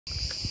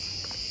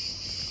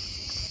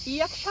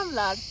İyi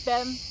akşamlar.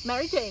 Ben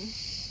Mary Jane.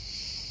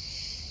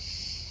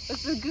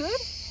 Is it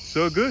good?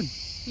 So good.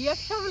 İyi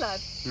akşamlar.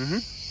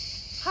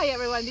 Hi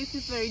everyone, this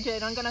is Mary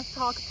Jane. I'm gonna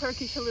talk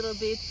Turkish a little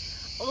bit.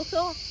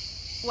 Also,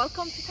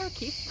 welcome to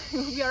Turkey.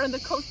 We are on the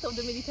coast of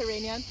the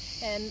Mediterranean,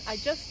 and I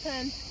just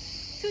spent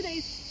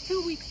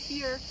 2 weeks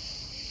here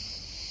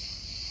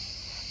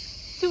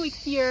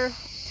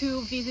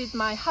to visit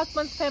my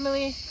husband's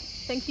family.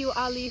 Thank you,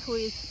 Ali, who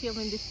is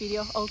filming this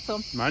video also.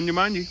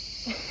 Mandi.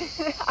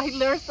 I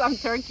learned some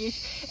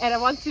Turkish and I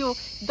want to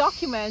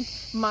document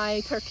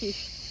my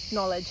Turkish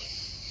knowledge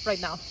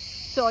right now.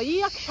 So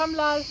iyi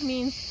akşamlar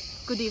means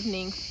good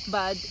evening,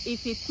 but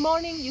if it's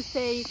morning you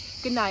say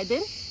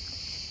günaydın.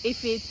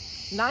 If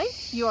it's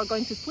night, you are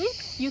going to sleep,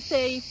 you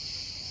say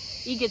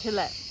iyi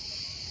geceler.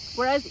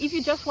 Whereas if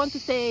you just want to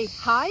say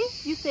hi,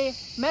 you say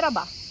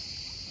merhaba.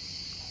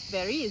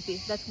 Very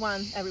easy, that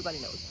one everybody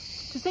knows.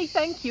 To say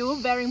thank you,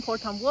 very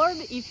important word.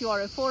 If you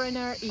are a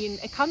foreigner in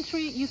a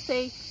country, you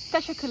say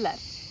teşekkürler.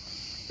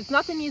 It's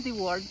not an easy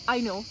word, I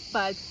know,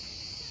 but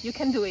you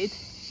can do it.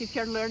 If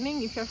you're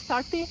learning, if you're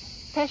starting,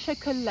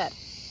 teşekkürler.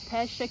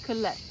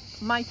 Teşekkürler.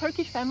 My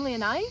Turkish family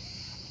and I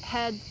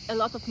had a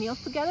lot of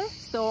meals together,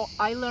 so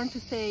I learned to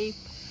say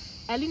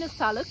eline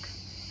sağlık.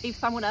 If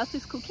someone else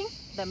is cooking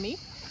than me,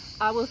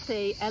 I will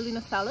say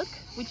eline sağlık,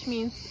 which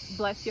means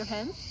bless your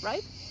hands,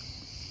 right?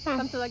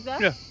 Something like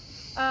that.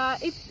 Yeah.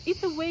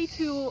 It's a way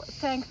to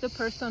thank the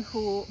person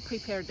who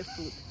prepared the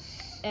food,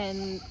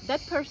 and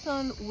that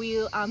person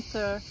will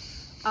answer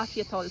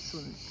afiyet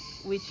olsun,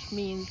 which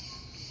means,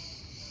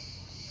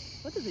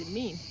 what does it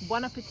mean?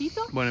 Buon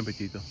appetito? Buon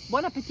appetito.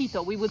 Buon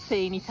appetito, we would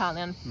say in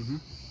Italian.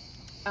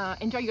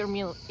 Enjoy your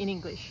meal in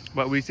English.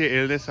 But we say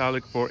eline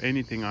sağlık for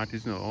anything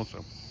artisanal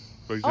also.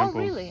 For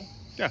example. Oh, really?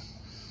 Yeah.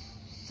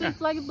 So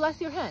it's like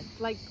bless your hands,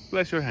 like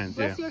Bless your hands.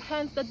 bless your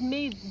hands that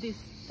made this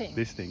thing.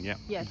 This thing, yeah.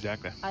 Yes,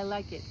 Exactly. I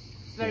like it.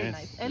 It's very Yes,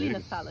 nice. very Eline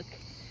good. sağlık.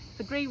 It's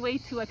a great way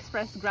to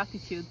express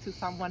gratitude to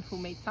someone who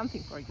made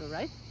something for you,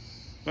 right?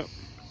 Oh,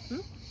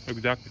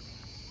 exactly.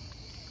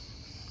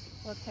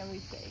 What can we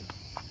say?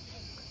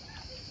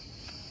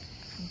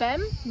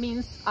 Ben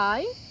means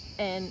I,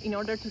 and in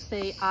order to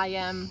say I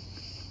am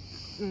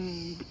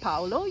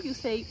Paolo, you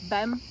say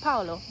ben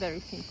Paolo.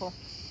 Very simple.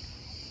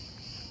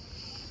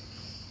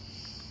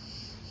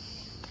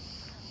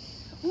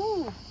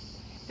 Ooh,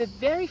 the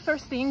very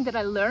first thing that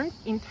I learned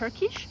in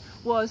Turkish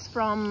was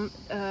from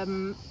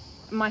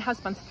my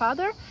husband's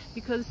father,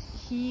 because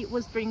he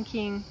was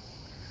drinking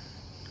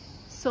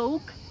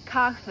soğuk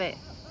kahve.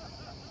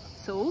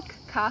 Soğuk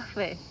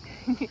kahve.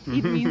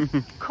 It means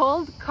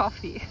cold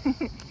coffee.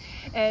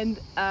 And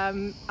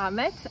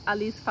Ahmet,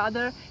 Ali's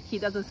father, he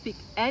doesn't speak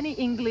any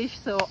English,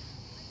 so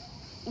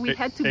we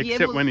had to be able...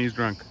 Except when he's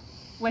drunk.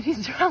 When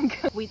he's drunk.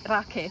 With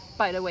rake,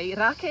 by the way.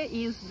 Rake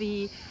is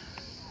the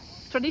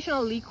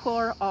traditional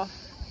liquor of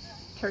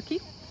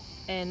Turkey,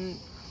 and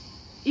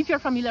if you're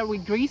familiar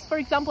with Greece, for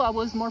example, I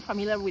was more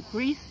familiar with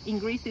Greece. In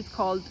Greece it's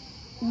called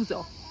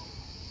ouzo.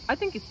 I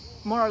think it's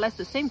more or less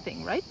the same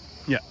thing, right?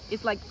 Yeah.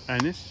 It's like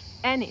Anise.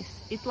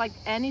 anise. It's like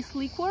anise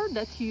liquor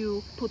that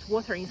you put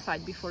water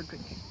inside before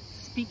drinking.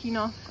 Speaking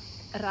of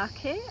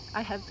rake,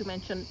 I have to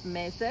mention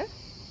meze.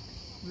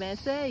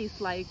 Meze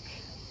is like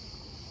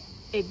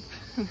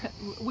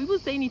we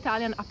would say in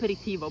Italian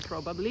aperitivo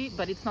probably,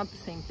 but it's not the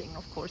same thing,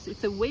 of course.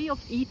 It's a way of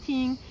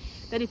eating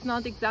that it's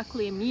not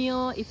exactly a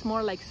meal, it's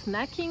more like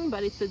snacking,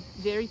 but it's a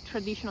very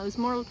traditional,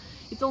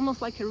 it's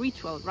almost like a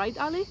ritual, right,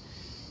 Ali?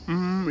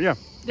 Yeah,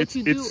 That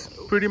it's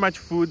pretty much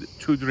food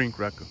to drink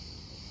rake.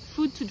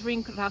 Food to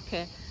drink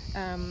rake,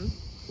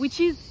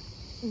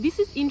 this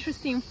is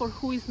interesting for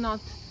who is not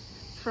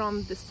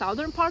from the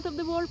southern part of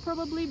the world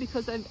probably,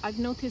 because I've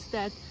noticed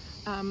that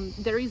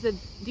there is a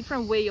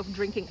different way of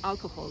drinking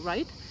alcohol,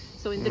 right?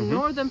 So in the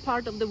northern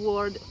part of the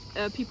world,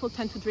 people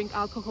tend to drink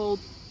alcohol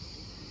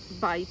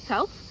by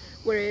itself,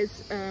 whereas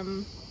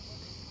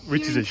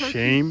Which is a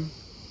shame.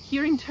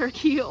 Here in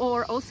Turkey,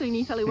 or also in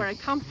Italy where I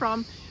come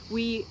from,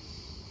 we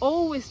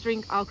always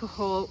drink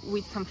alcohol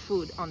with some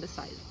food on the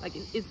side. Like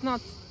it's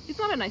not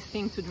a nice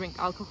thing to drink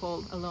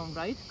alcohol alone,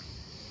 right?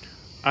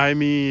 I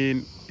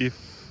mean,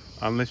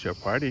 unless you're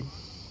partying.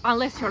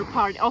 Unless you're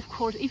partying, of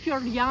course. If you're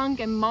young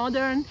and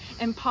modern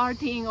and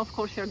partying, of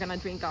course you're gonna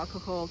drink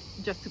alcohol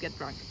just to get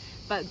drunk.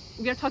 But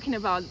we are talking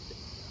about...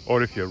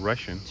 Or if you're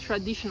Russian.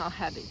 Traditional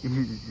habits.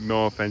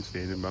 No offense to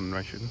anyone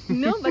Russian.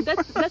 No, but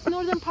that's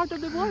northern part of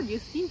the world, you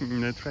see.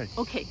 That's right.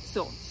 Okay,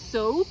 so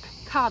soğuk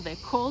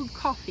kahve, cold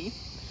coffee.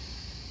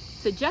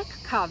 Sıcak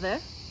kahve,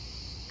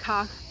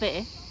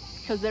 kahve,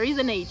 because there is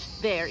an H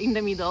there in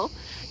the middle,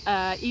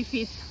 if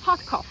it's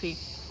hot coffee.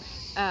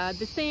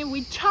 The same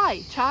with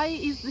chai. Chai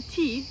is the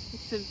tea.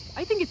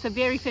 I think it's a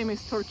very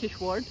famous Turkish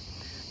word,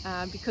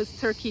 because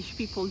Turkish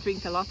people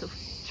drink a lot of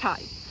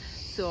chai.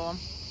 So,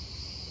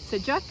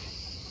 sıcak,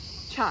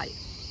 chai.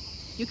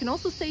 You can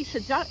also say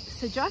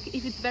sıcak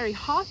if it's very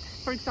hot.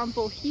 For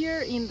example,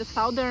 here in the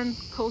southern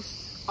coast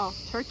of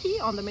Turkey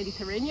on the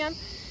Mediterranean,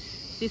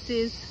 this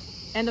is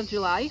end of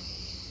July.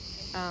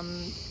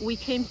 We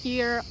came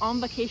here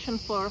on vacation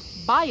for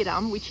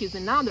Bayram, which is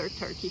another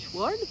Turkish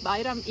word.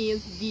 Bayram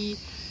is the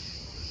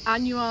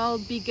annual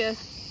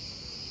biggest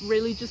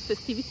religious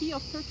festivity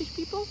of Turkish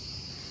people.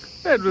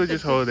 Yeah,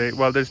 religious holiday.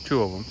 Well, there's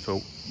two of them,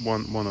 so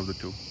one of the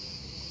two.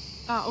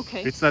 Ah,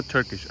 okay. It's not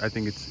Turkish. I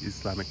think it's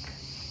Islamic.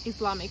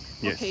 Islamic.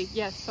 Yes. Okay.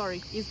 Yes.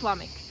 Sorry,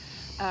 Islamic.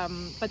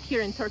 But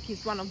here in Turkey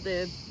is one of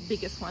the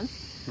biggest ones.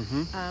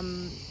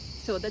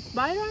 So that's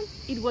Bayram.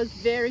 It was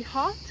very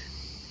hot,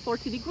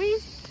 40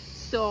 degrees.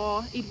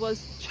 So it was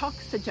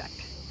𝘛𝘶𝘳𝘬𝘪𝘢𝘪𝘀.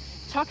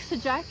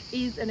 𝘛𝘶𝘳𝘬𝘬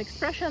is an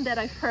expression that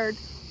I've heard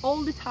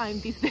all the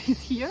time these days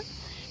here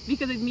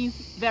because it means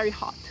very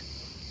hot.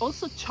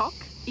 Also, çok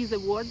is a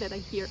word that I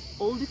hear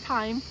all the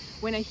time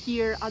when I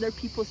hear other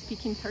people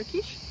speaking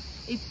Turkish.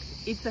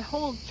 It's a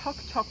whole çok.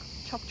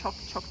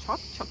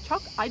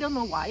 I don't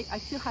know why. I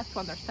still have to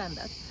understand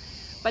that.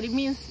 But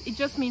it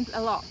just means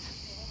a lot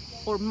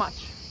or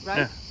much,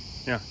 right?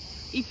 Yeah.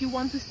 If you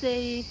want to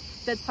say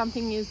that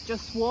something is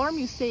just warm,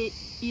 you say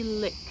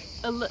ılık.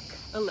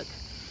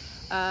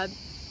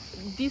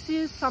 This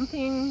is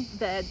something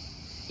that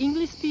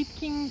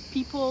English-speaking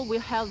people will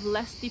have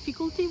less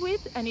difficulty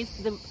with, and it's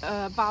the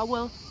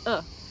vowel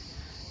ë.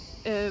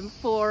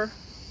 For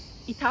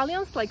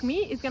Italians like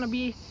me, it's gonna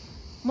be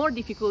more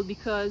difficult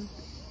because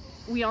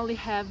we only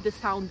have the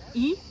sound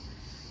I,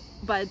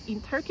 but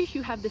in Turkish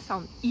you have the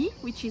sound I,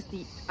 which is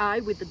the I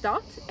with the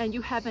dot, and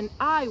you have an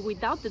I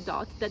without the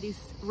dot that is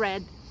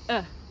read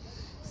ë.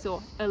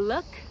 So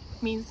ılık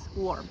means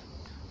warm.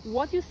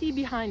 What you see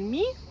behind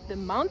me, the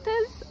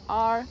mountains,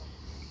 are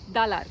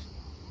dağlar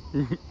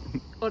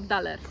or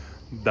dalar.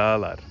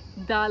 Dalar.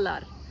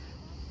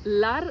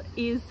 Lar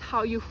is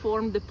how you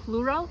form the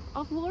plural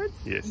of words.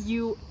 Yes.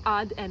 You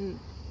add an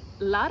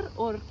lar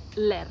or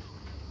ler,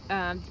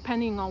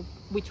 depending on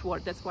which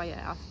word. That's why I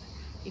asked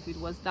if it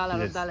was dalar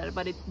or dalar,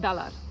 but it's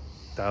dalar.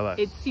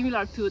 It's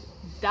similar to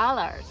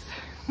dollars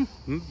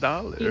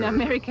in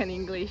American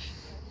English.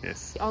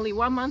 Yes. Only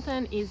one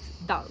mountain is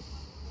dal.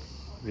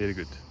 Very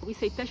good. We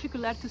say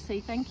teşekkürler to say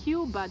thank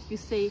you, but you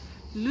say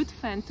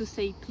lütfen to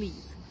say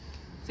please.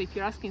 So if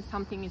you're asking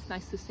something, it's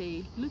nice to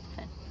say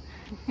lütfen.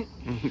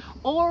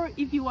 Or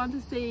if you want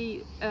to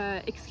say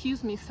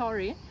excuse me,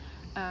 sorry,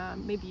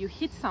 maybe you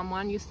hit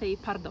someone, you say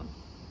pardon.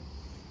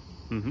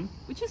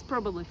 Which is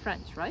probably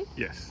French, right?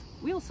 Yes.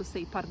 We also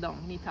say pardon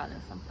in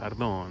Italian sometimes.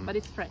 Pardon. But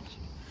it's French.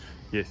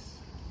 Yes.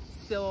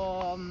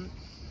 So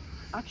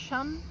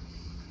akşam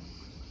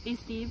is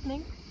the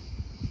evening.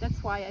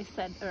 That's why I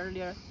said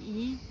earlier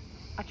iyi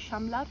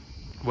akşamlar.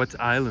 What's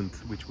island,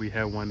 which we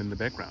have one in the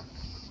background?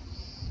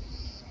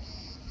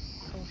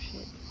 Oh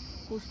shit.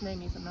 Whose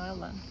name is an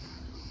island?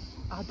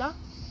 Ada?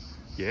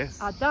 Yes.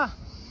 Ada.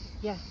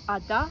 Yeah,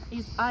 Ada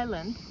is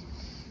island.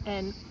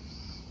 And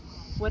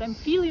what I'm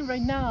feeling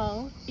right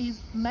now is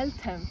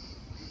Meltem,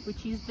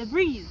 which is the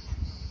breeze.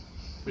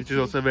 Which is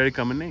also a very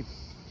common name.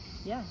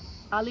 Yeah.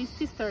 Ali's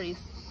sister is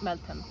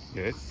Meltem.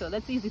 Yes. So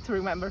that's easy to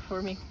remember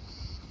for me.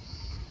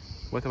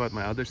 What about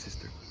my other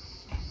sister?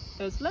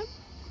 Özlem?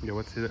 Yeah,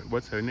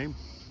 what's her name?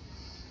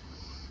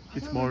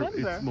 It's more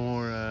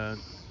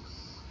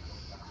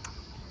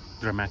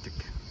dramatic.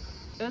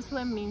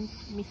 Özlem means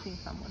missing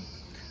someone.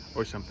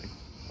 Or something.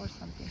 Or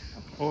something.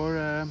 Okay. Or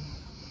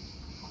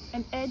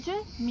and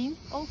𝘧𝘧𝘬 means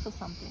also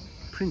something.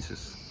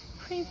 princess.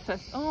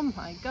 Princess. Oh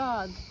my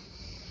god.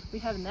 We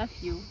have a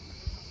nephew.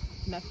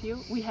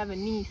 We have a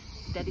niece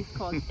that is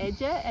called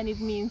𝘧𝘧𝘬, and it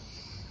means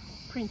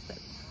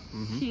princess.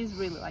 She is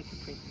really like a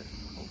princess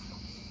also.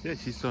 Yeah,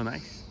 she's so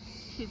nice.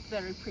 She's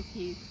very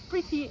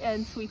pretty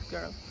and sweet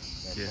girl.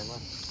 Yeah.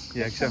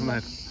 Yeah,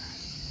 akşamlar.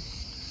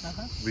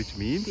 Which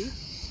means?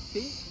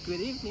 See,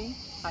 good evening.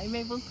 I'm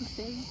able to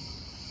say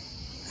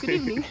good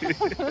evening.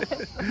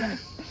 So nice.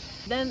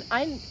 Then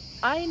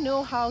I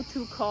know how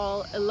to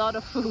call a lot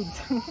of foods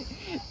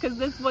because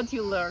that's what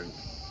you learn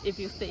if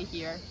you stay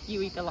here.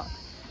 You eat a lot.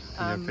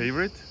 Your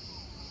favorite?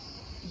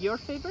 Your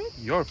favorite?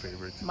 Your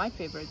favorite. My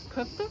favorite.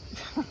 Köfte?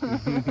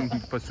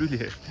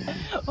 Fasulye.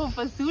 Oh,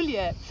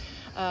 fasulye.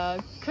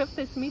 Köfte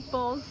is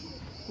meatballs,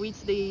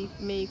 which they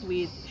make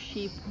with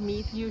sheep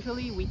meat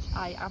usually, which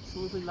I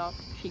absolutely love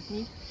sheep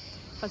meat.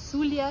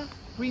 Fasulye,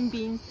 green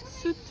beans,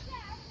 süt,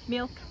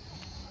 milk,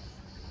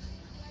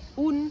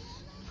 un,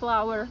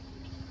 flour,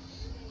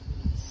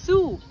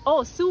 su.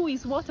 Oh, su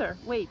is water.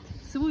 Wait,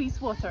 su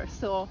is water.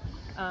 So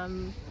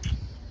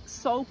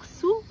soak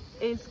su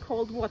is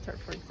cold water,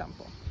 for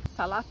example.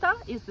 Salata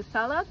is the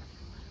salad,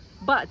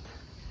 but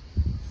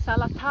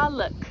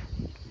salatalık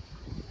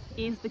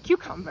is the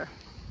cucumber.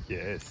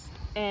 Yes.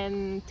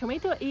 And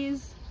tomato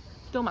is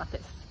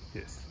domates.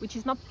 Yes. Which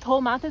is not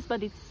tomates,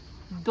 but it's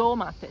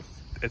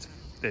domates.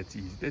 That's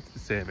easy. That's the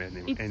same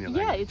any language.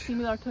 Yeah, it's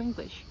similar to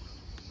English.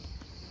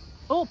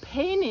 Oh,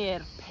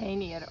 peynir.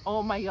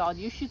 Oh my god,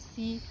 you should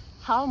see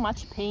how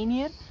much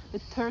peynir the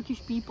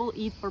Turkish people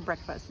eat for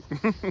breakfast.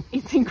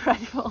 It's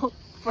incredible,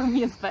 for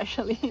me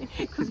especially,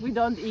 because we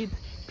don't eat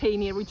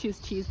peynir, which is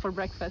cheese, for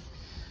breakfast.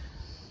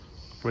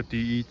 What do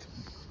you eat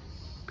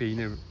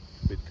peynir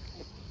with?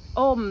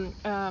 Oh,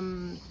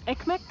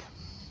 ekmek,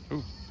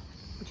 Oh.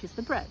 which is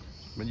the bread.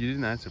 But you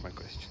didn't answer my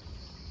question.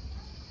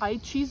 I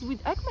eat cheese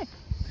with ekmek.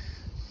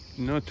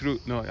 No, true.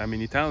 No, I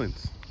mean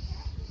Italians.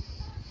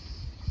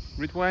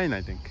 With wine,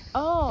 I think.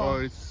 Oh,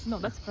 Or it's... no,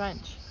 that's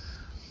French.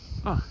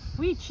 Oh,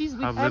 We eat cheese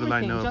with how little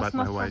everything, I know just about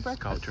not my for wife's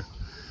breakfast. culture.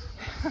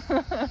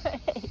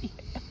 Hey.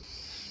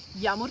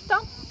 Yumurta.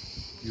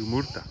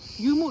 Yumurta.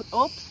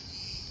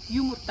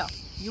 Yumurta.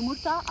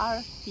 Yumurta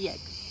are the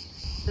eggs.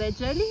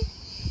 Regeli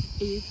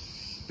is...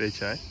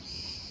 Reçel.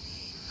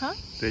 Huh?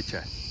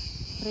 Reçel.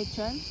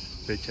 Regel.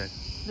 Reçel.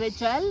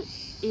 Regel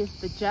is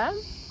the jam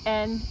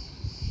and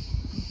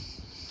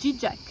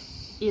𝘰𝘧𝘧𝘪𝘤𝘪𝘢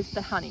is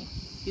the honey.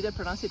 Did I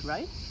pronounce it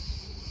right?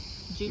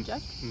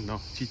 𝘰𝘧𝘧𝘪𝘤𝘪𝘢? No,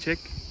 𝘠𝘧𝘳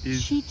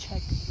is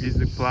𝘠𝘧𝘳.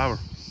 the flour.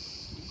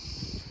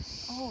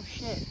 Oh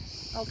shit.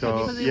 Okay, So,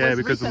 because it yeah, was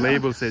because the written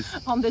label says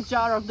on the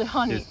jar of the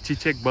honey. yes,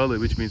 𝘠𝘧𝘳𝘬𝘪𝘢,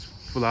 which means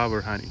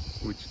flour honey,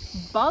 which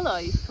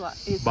Bala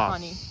is Bal.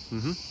 honey.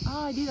 mm-hmm.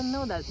 Oh, I didn't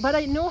know that. But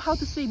I know how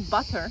to say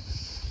butter,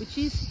 which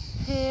is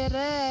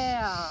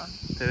terea.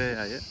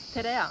 Tereyağı, yeah.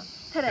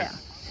 Terea.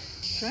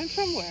 French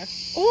from where?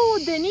 Oh,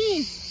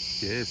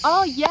 Denise. Yes.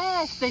 Oh,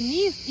 yes.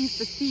 Denise is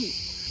the sea.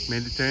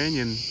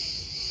 Mediterranean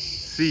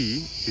Sea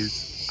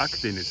is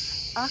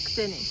Akdeniz,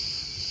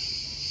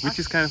 Akdeniz. which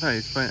is kind of funny.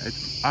 It's funny.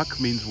 Ak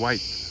means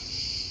white.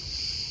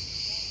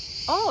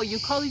 Oh, you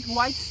call it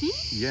White Sea?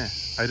 Yeah,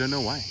 I don't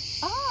know why.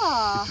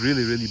 Ah. It's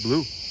really, really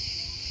blue.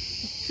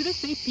 Should I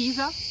say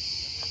pizza?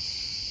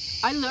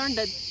 I learned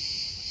that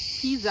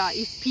pizza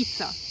is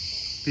pizza.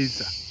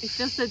 Pizza. It's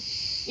just that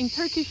in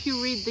Turkish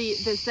you read the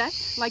Z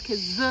like a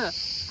Z.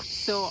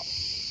 So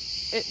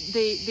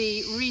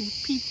they read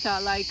pizza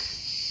like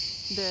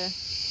the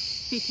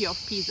city of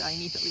Pisa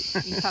in Italy,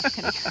 in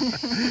Tuscany.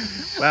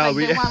 Well,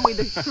 like the one with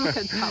the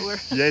crooked tower.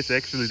 Yes,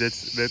 actually,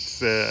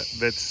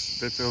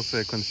 that's also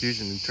a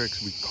confusion in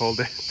Turks. We call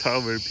that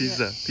tower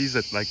Pisa. Yeah.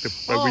 Pisa, like the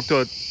Oh, we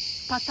thought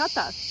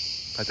patatas.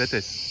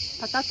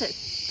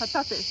 patates.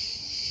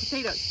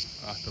 Potatoes.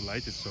 Ah, the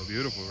light is so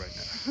beautiful right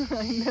now.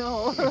 I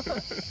know.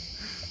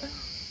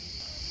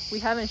 We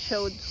haven't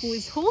showed who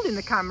is holding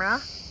the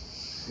camera.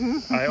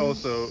 I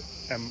also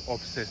am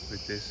obsessed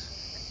with this.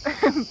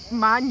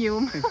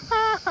 Magnum.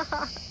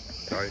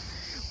 Sorry.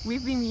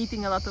 We've been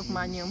eating a lot of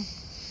magnum,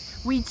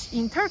 which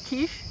in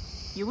Turkish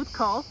you would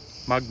call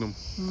Magnum.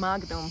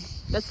 magnum.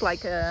 That's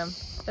like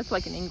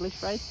in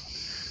English, right?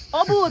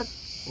 Obur.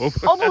 Oh.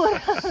 Obur.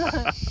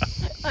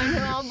 I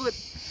know obur.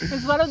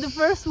 It's one of the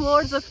first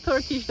words of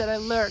Turkish that I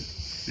learned.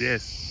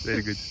 Yes,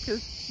 very good.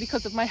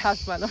 Because of my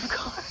husband, of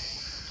course.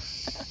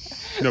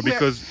 No,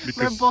 because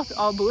we're both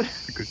obur.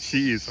 because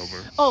she is over.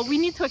 Oh, we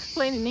need to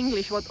explain in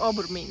English what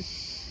obur means.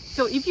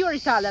 So if you're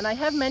Italian, I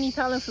have many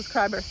Italian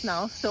subscribers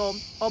now. So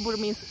obur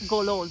means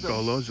goloso.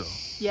 Goloso.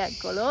 Yeah,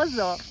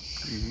 goloso,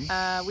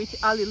 which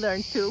Ali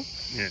learned too.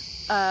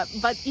 Yeah.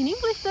 But in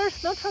English,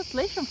 there's no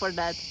translation for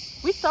that.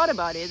 We thought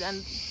about it, and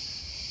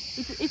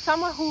it's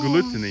someone who...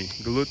 Gluttony,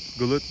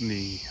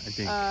 I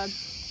think.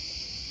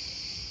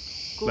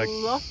 Like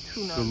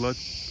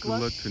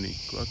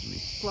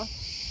gluttony.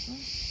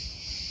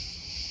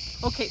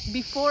 Okay,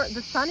 before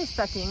the sun is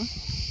setting,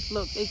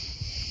 look,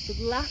 it's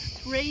the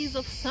last rays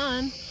of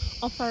sun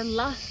of our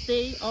last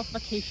day of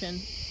vacation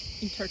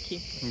in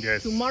Turkey.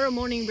 Yes. Tomorrow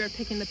morning we're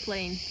taking the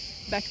plane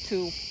back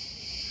to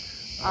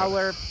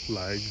our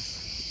lives.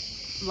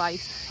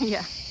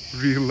 Yeah.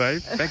 Real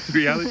life, back to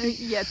reality.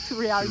 Yeah, to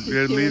reality. We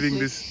are leaving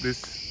seriously.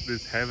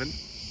 this heaven,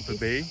 the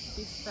bay.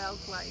 This felt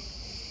like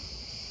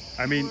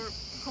I mean,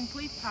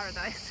 complete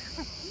paradise.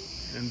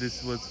 and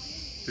this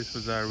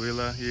was our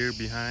villa here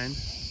behind.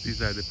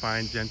 These are the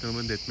fine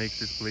gentlemen that make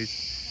this place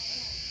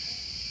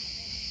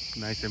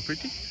nice and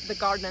pretty. The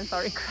gardens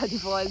are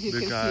incredible, as you can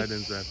see. The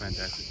gardens are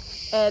fantastic.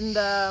 And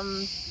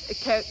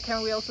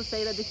can we also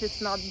say that this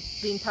is not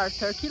the entire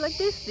Turkey like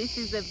this? This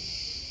is a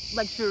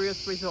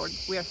luxurious resort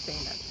we are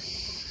staying at.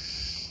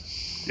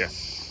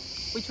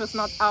 Yes. Which was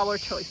not our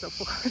choice, of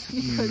course.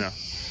 Because No.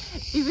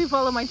 if you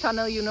follow my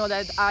channel, you know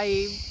that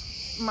I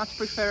much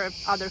prefer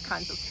other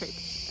kinds of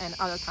trips and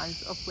other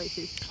kinds of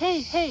places.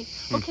 Hey,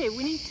 okay,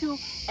 we need to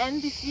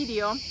end this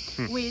video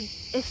with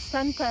a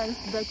sentence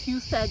that you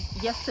said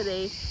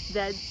yesterday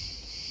that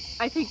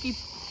I think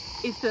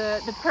it's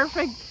the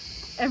perfect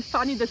and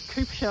funny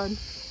description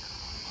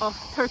of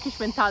Turkish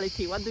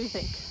mentality. What do you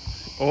think?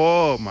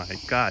 Oh my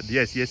God,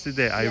 yes,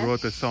 yesterday I Yes.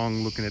 wrote a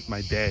song looking at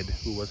my dad,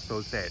 who was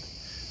so sad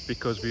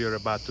because we are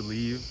about to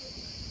leave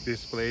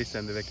this place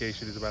and the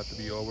vacation is about to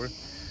be over.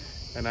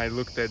 And I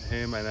looked at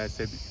him and I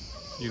said,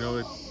 you know,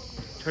 a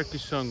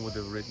Turkish song would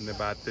have written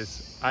about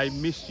this. I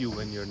miss you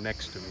when you're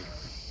next to me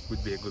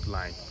would be a good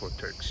line for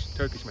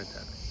Turkish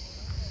mentality.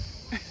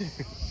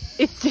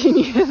 It's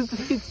genius.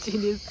 It's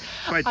genius.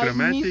 Quite I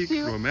dramatic, miss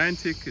you.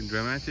 romantic and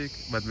dramatic,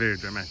 but very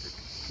dramatic,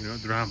 you know,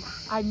 drama.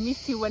 I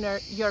miss you when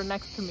you're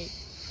next to me.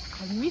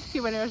 I miss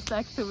you when you're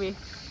next to me.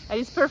 And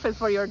it's perfect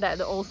for your dad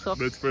also.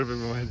 That's perfect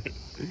for my dad.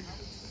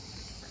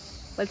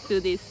 Let's do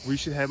this. We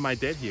should have my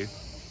dad here.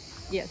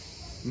 Yes.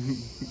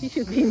 He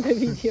should be in the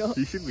video.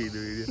 He should be in the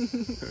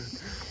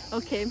video.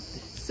 Okay,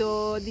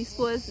 so this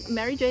was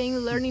Mary Jane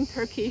learning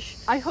Turkish.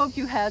 I hope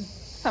you had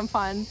some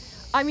fun.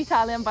 I'm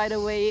Italian, by the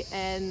way,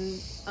 and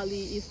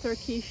Ali is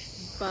Turkish,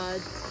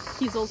 but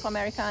he's also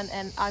American,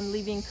 and I'm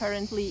living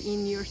currently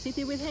in New York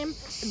City with him.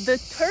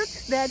 The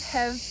Turks that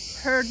have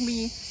heard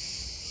me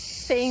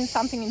saying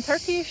something in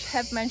Turkish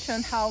have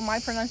mentioned how my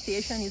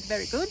pronunciation is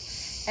very good,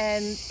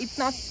 and it's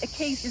not a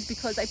case, it's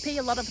because I pay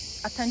a lot of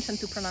attention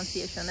to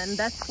pronunciation, and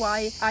that's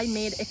why I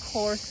made a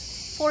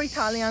course for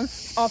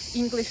Italians of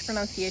English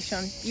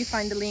pronunciation. You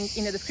find the link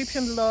in the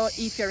description below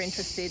if you're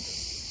interested.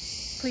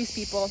 Please,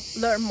 people,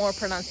 learn more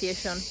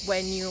pronunciation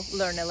when you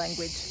learn a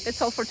language. That's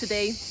all for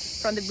today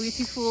from the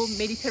beautiful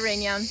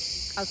Mediterranean.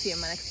 I'll see you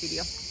in my next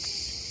video.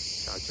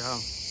 Ciao, ciao.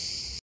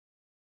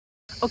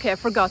 Okay, I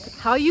forgot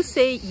how you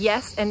say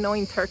yes and no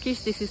in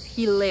Turkish. This is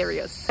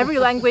hilarious. Every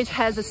language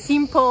has a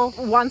simple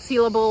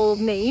one-syllable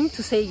name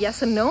to say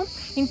yes and no.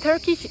 In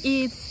Turkish,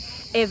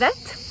 it's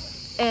evet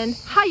and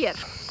hayır.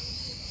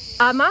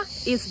 Ama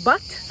is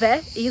but,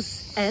 ve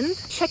is and,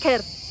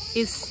 şeker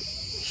is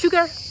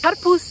sugar,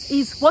 karpuz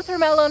is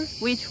watermelon,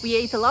 which we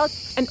ate a lot,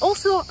 and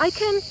also I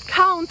can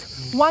count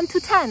 1 to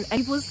 10,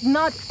 and it was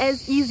not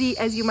as easy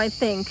as you might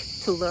think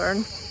to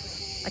learn.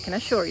 I can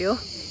assure you,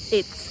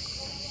 it's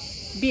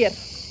 1, 2,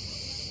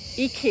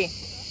 3,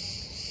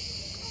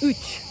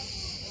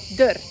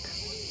 4,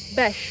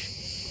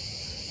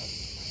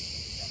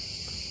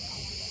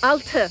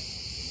 5,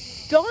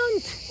 6,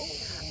 don't,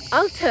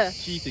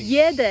 6, Cheating.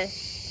 7,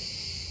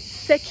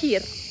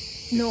 8,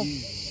 no,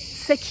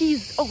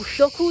 8, oh,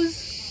 9,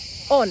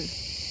 10.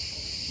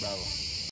 Bravo.